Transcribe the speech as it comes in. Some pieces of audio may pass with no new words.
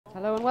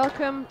Hello and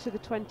welcome to the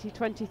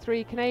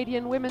 2023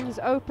 Canadian Women's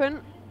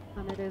Open,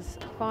 and it is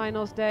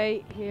finals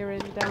day here in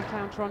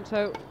downtown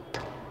Toronto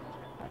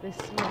at this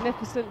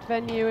magnificent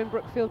venue in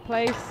Brookfield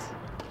Place.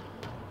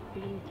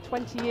 Been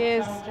 20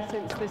 years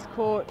since this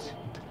court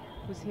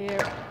was here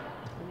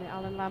in the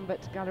Alan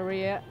Lambert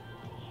Galleria,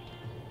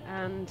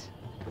 and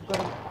we've got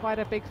quite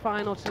a big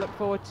final to look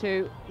forward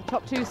to. The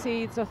top two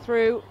seeds are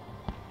through,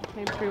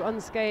 came through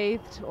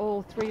unscathed,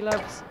 all three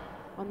loves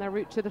on their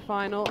route to the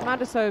final.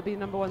 Amanda Sobhy,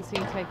 number one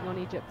seed, taking on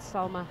Egypt's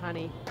Salma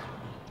Hany.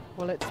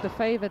 Well, it's the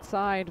favoured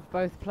side of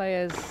both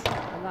players,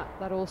 and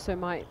that also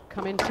might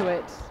come into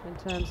it in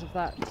terms of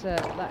that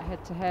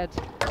head-to-head.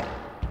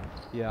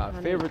 Yeah,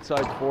 favourite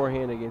side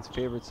forehand against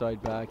favourite side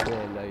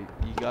backhand.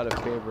 You got to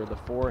favour the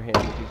forehand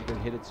because you can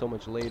hit it so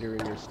much later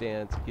in your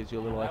stance. It gives you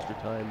a little extra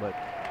time, but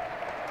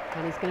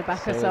Hany's going to back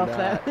herself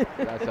there.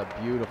 That's a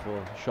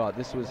beautiful shot.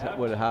 This was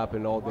what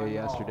happened all day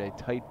yesterday.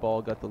 Tight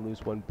ball, got the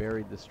loose one,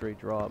 buried the straight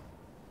drop.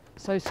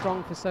 So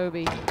strong for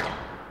Sobhy.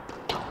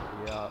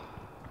 Yeah.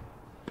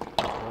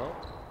 Well,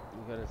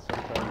 you got to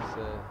sometimes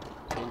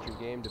change your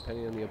game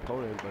depending on the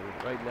opponent, but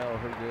right now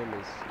her game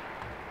is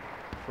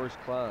first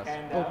class.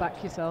 Or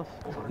back yourself.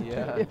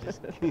 Yeah.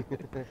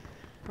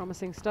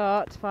 Promising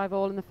start,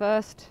 5-all in the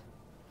first.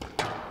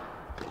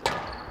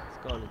 It's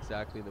gone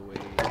exactly the way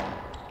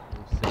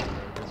we've seen.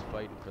 They're just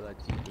fighting for that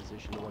deep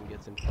position. The one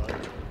gets in front.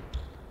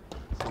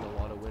 We've seen a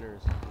lot of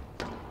winners.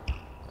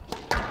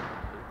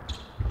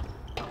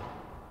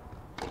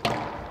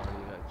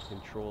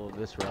 Control of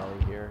this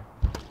rally here.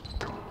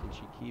 Can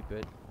she keep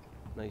it?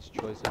 Nice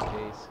choice of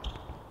pace.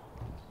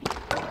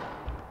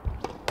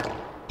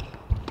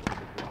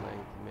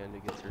 Amanda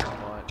gets her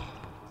spot.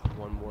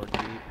 One more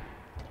deep.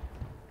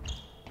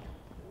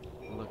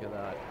 Look at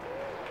that.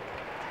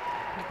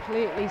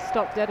 Completely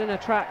stopped dead in her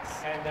tracks.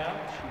 She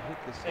hit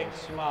this one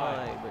so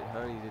high, but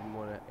Hany didn't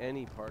want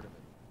any part of it.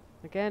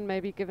 Again,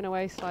 maybe given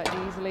away slightly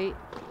easily.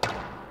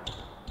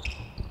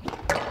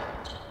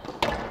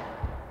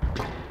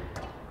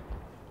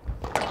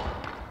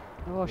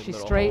 Oh, she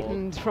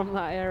straightened from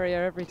that area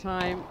every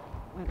time.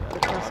 Went to the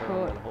cross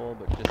court. Hole,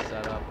 but just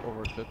sat up,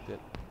 overcooked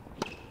it.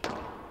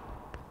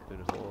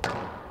 Good hole.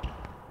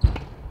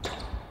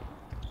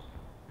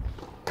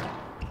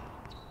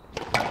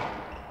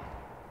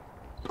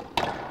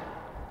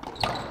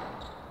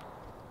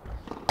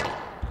 I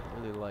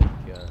really like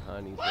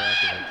Hany's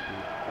racket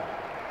speed.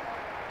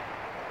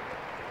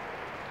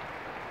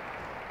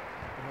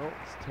 Well,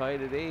 it's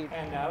tied at 8.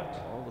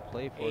 All to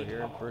play for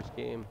here in first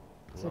game.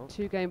 So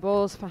 2-game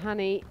balls for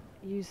Hany.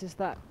 Uses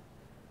that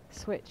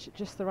switch at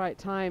just the right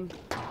time.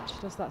 She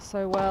does that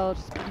so well,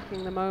 just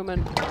picking the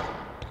moment to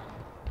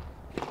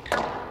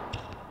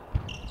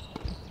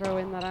throw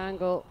in that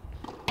angle.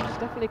 She's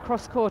definitely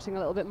cross-courting a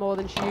little bit more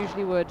than she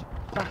usually would.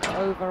 Back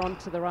over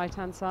onto the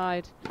right-hand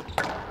side.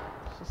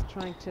 She's just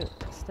trying to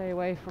stay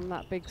away from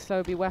that big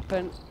Sobhy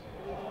weapon. She's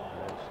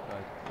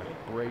got a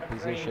great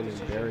position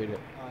and buried it.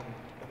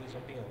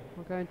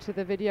 We're going to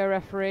the video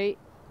referee.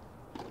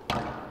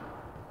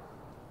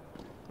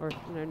 Or,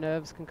 you know,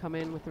 nerves can come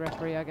in with the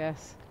referee, I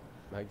guess.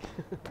 They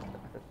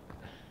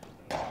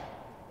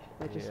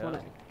just want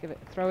to give it,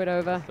 throw it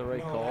over. That's the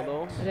right call,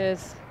 though. It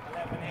is.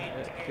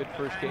 Yeah, good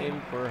first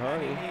game for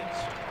Hany.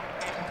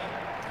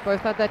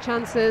 Both had their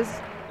chances.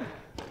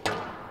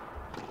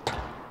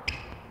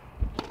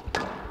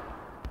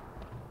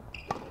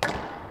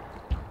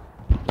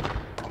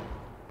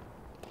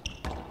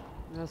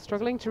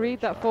 Struggling to read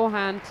that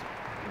forehand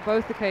on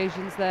both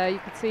occasions there. You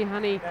could see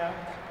Hany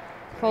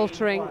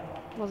faltering.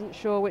 Wasn't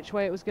sure which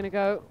way it was going to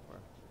go.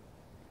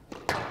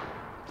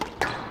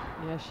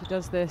 Yeah, she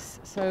does this.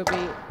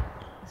 Sobhy,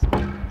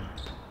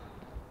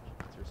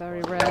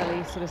 very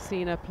rarely sort of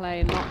seen her play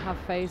and not have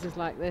phases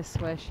like this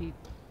where she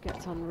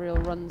gets on real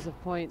runs of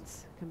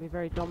points. Can be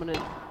very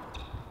dominant.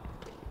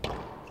 Yeah,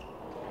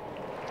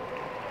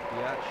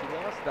 she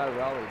lost that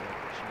rally,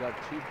 but she got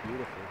two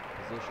beautiful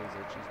positions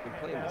that she's been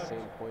playing the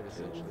same point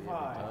essentially every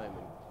time,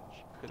 and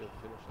she could have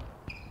finished that.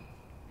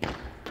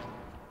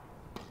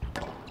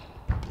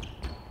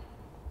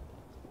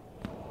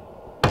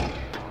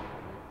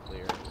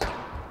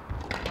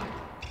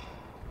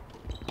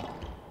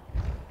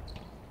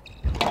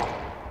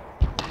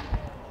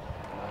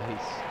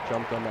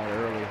 Jumped on that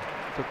early,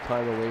 took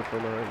time away from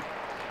her and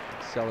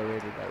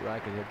accelerated that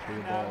racket hit through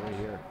the ball right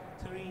here.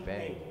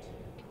 Bang.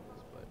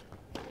 But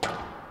she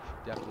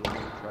definitely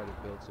need to try to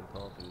build some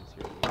confidence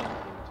here in the game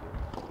too.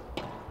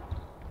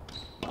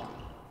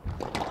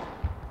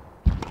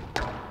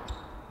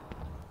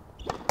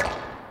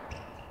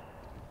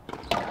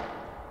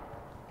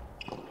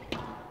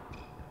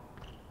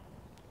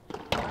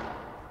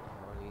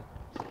 Hany,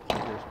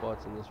 bigger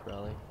spots in this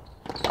rally.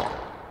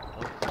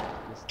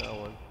 Oh, missed that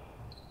one.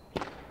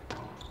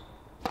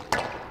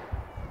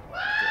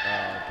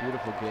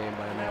 Beautiful game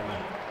by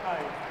Amanda.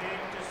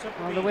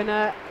 Well, the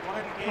winner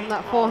from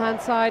that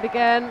forehand side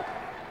again.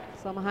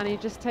 Salma Hany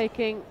just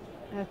taking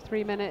a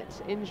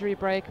 3-minute injury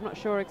break. I'm not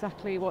sure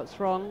exactly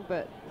what's wrong,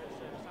 but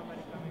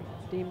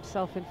deemed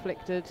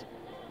self-inflicted.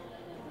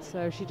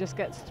 So she just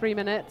gets 3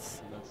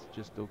 minutes. that's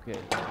just okay.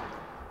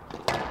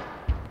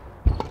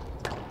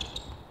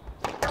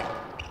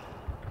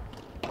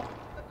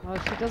 Well,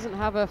 if she doesn't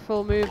have a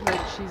full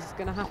movement, she's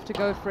going to have to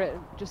go for it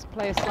and just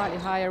play a slightly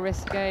higher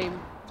risk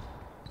game,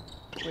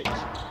 which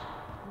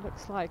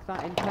looks like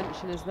that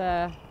intention is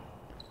there.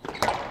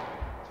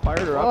 Fired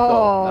her up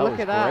Oh, though. look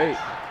at that. Great.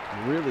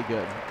 Really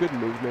good. Good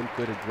movement,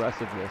 good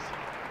aggressiveness.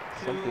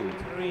 Something.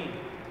 2-3.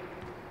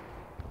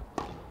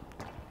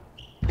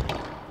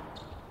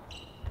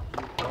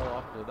 Fell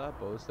off to that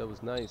post. That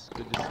was nice.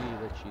 Good to see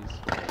that she's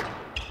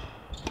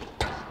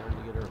starting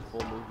to get her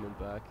full movement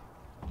back.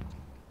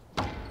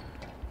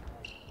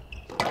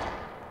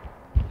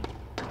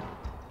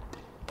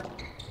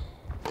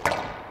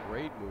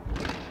 Great movement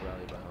in this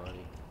rally by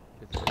Hany.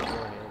 It's the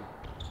forehand.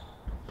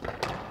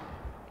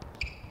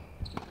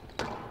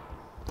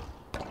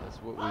 That's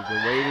what we've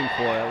been waiting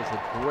for. That was a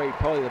great,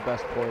 probably the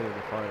best point of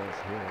the finals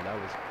here. And that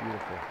was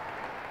beautiful.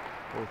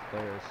 Both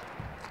players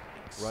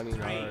running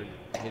hard,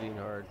 hitting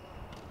hard.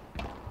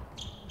 Can't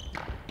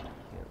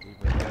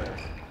leave it there.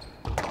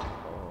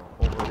 Oh,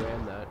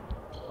 overran that.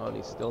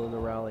 Hany's still in the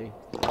rally.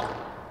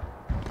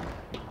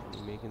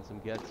 Making some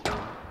gets here.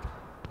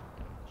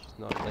 She's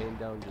not laying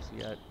down just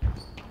yet.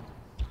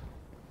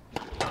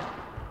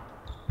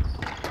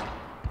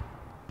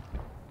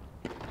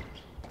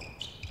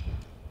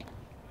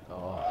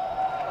 Oh,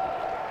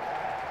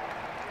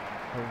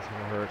 that was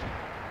gonna hurt.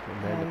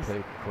 Amanda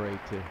played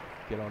great to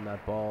get on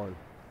that ball, and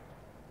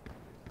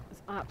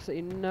There's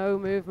absolutely no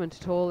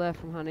movement at all there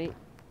from Hany.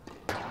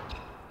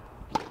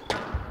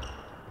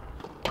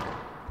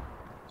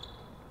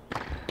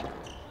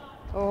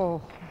 Oh,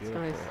 that's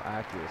beautiful nice.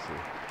 accuracy.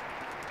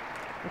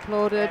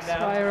 Applauded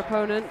by her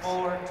opponent.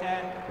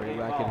 4-10. Great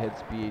racket head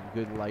speed,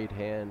 good light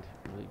hand.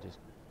 Really just,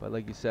 but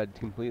like you said,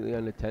 completely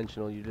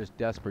unintentional. You're just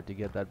desperate to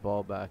get that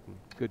ball back. And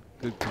good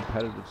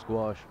competitive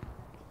squash.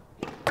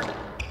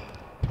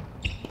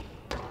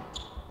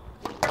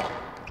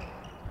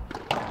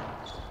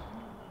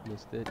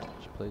 Missed it.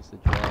 She plays the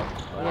draw.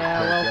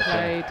 Yeah, well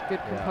played.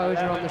 Good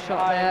composure on the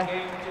shot there.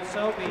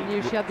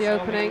 Knew she had the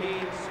opening. 2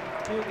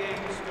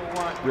 games to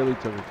 1. Really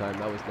took her time.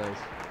 That was nice.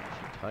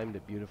 She timed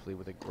it beautifully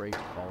with a great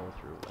follow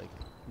through. Like,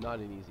 not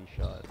an easy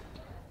shot.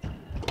 And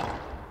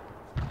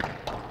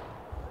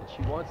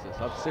she wants this.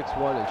 Up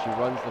 6-1, and she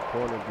runs the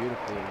corner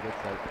beautifully and gets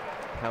that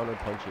counter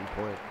punching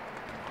point.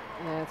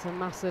 Yeah, it's a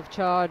massive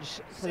charge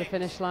to the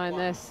finish line,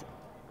 this.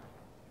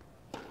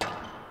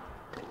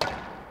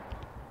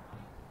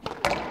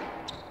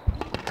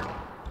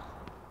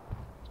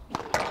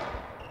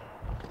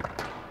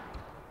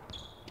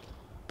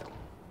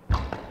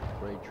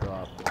 Great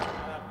drop.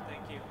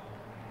 Thank you.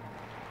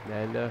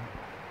 Amanda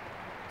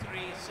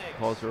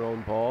 3-6. calls her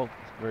own ball.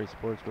 It's very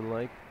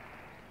sportsmanlike.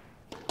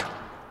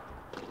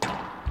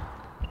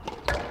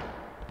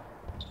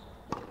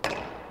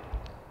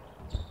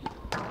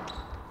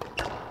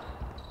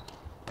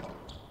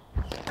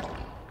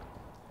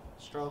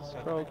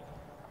 Stroke.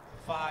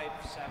 5-7.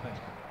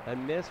 That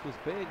miss was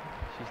big.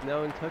 She's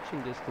now in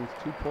touching distance,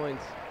 2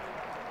 points.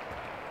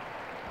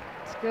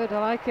 It's good, I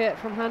like it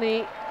from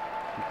Hany.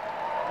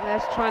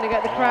 There's trying to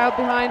get the crowd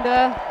behind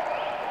her.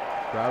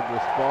 Crowd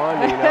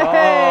responding.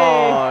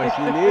 Oh,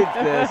 she needs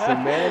this.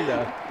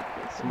 Amanda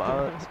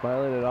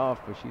smiling it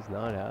off, but she's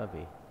not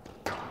happy.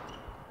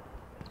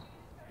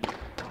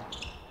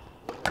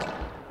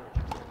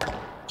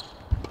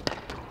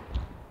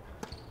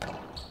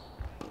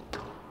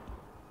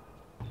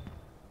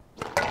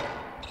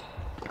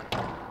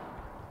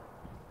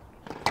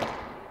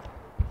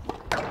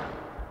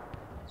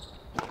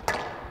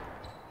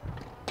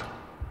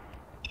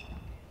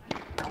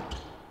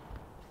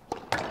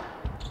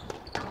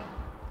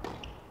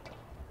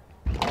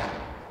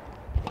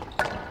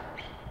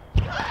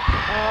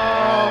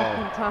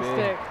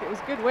 Fantastic. It was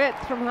good width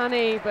from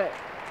Hany, but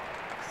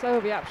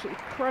Sobhy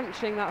absolutely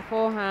crunching that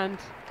forehand.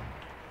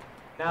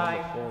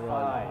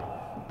 9-5.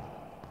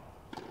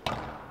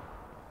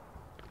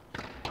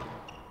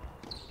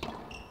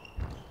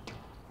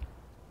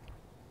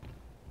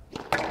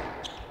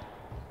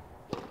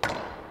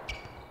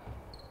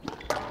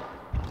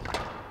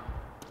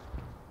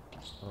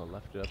 Oh,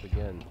 left it up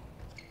again.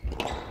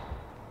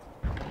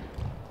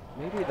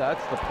 Maybe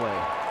that's the play.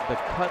 The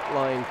cut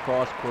line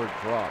cross-court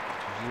drop.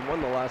 She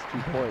won the last 2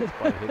 points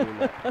by hitting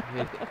that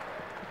hit.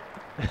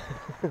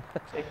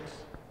 6.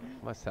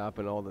 Must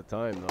happen all the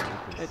time,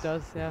 though. It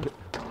does, yeah.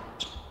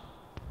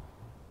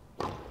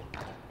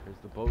 There's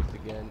the post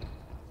again.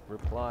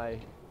 Reply.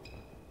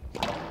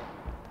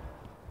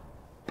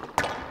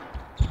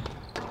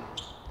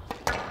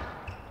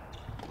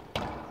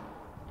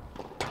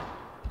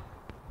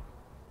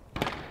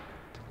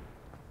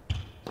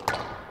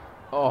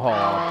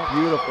 Oh,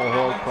 beautiful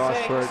hold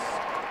cross-court.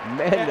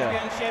 Amanda,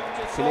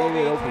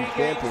 Canadian Open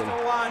champion.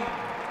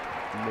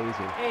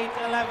 Amazing.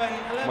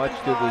 8-11. Much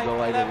to the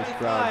delight of this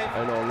crowd.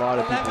 I know a lot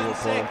of people were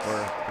pulling for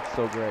her. It's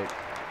so great.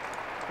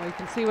 Well, you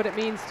can see what it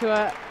means to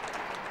her.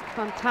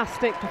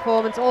 Fantastic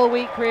performance all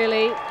week,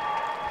 really,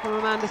 from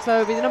Amanda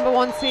Sobhy, the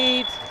 #1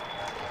 seed,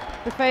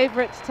 the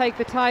favourite to take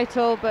the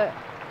title, but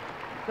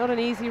Not an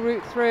easy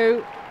route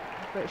through,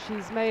 but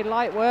she's made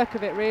light work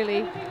of it,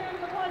 really,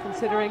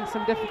 considering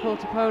some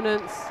difficult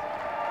opponents.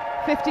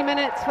 50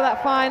 minutes for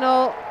that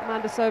final.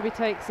 Amanda Sobhy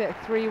takes it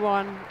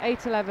 3-1,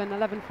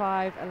 8-11,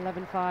 11-5,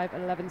 11-5,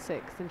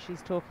 11-6, and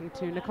she's talking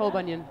to Nicole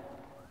Bunyan.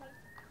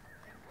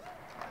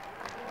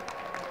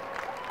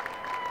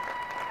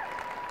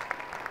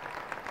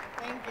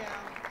 Thank you.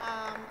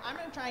 I'm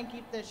going to try and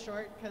keep this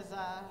short because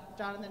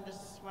Jonathan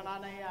just went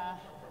on a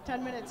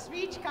 10-minute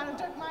speech, kind of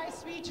took my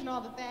speech and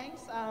all the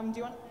thanks. Do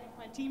you want to thank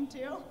my team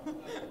too?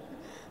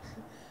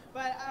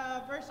 But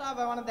first off,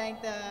 I want to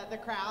thank the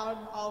crowd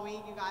all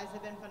week. You guys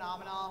have been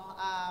phenomenal.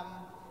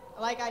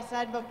 Like I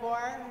said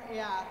before,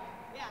 yeah.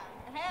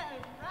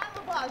 Round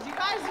of applause. You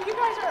guys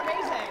are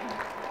amazing.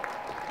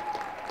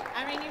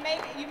 I mean, you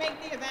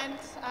make the event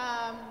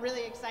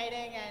really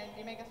exciting, and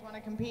you make us want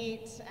to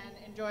compete and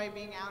enjoy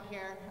being out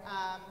here.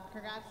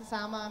 Congrats to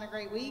Salma on a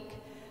great week.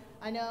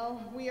 I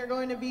know we are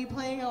going to be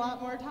playing a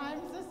lot more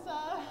times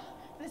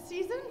this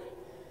season,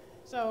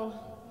 so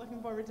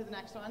looking forward to the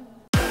next one.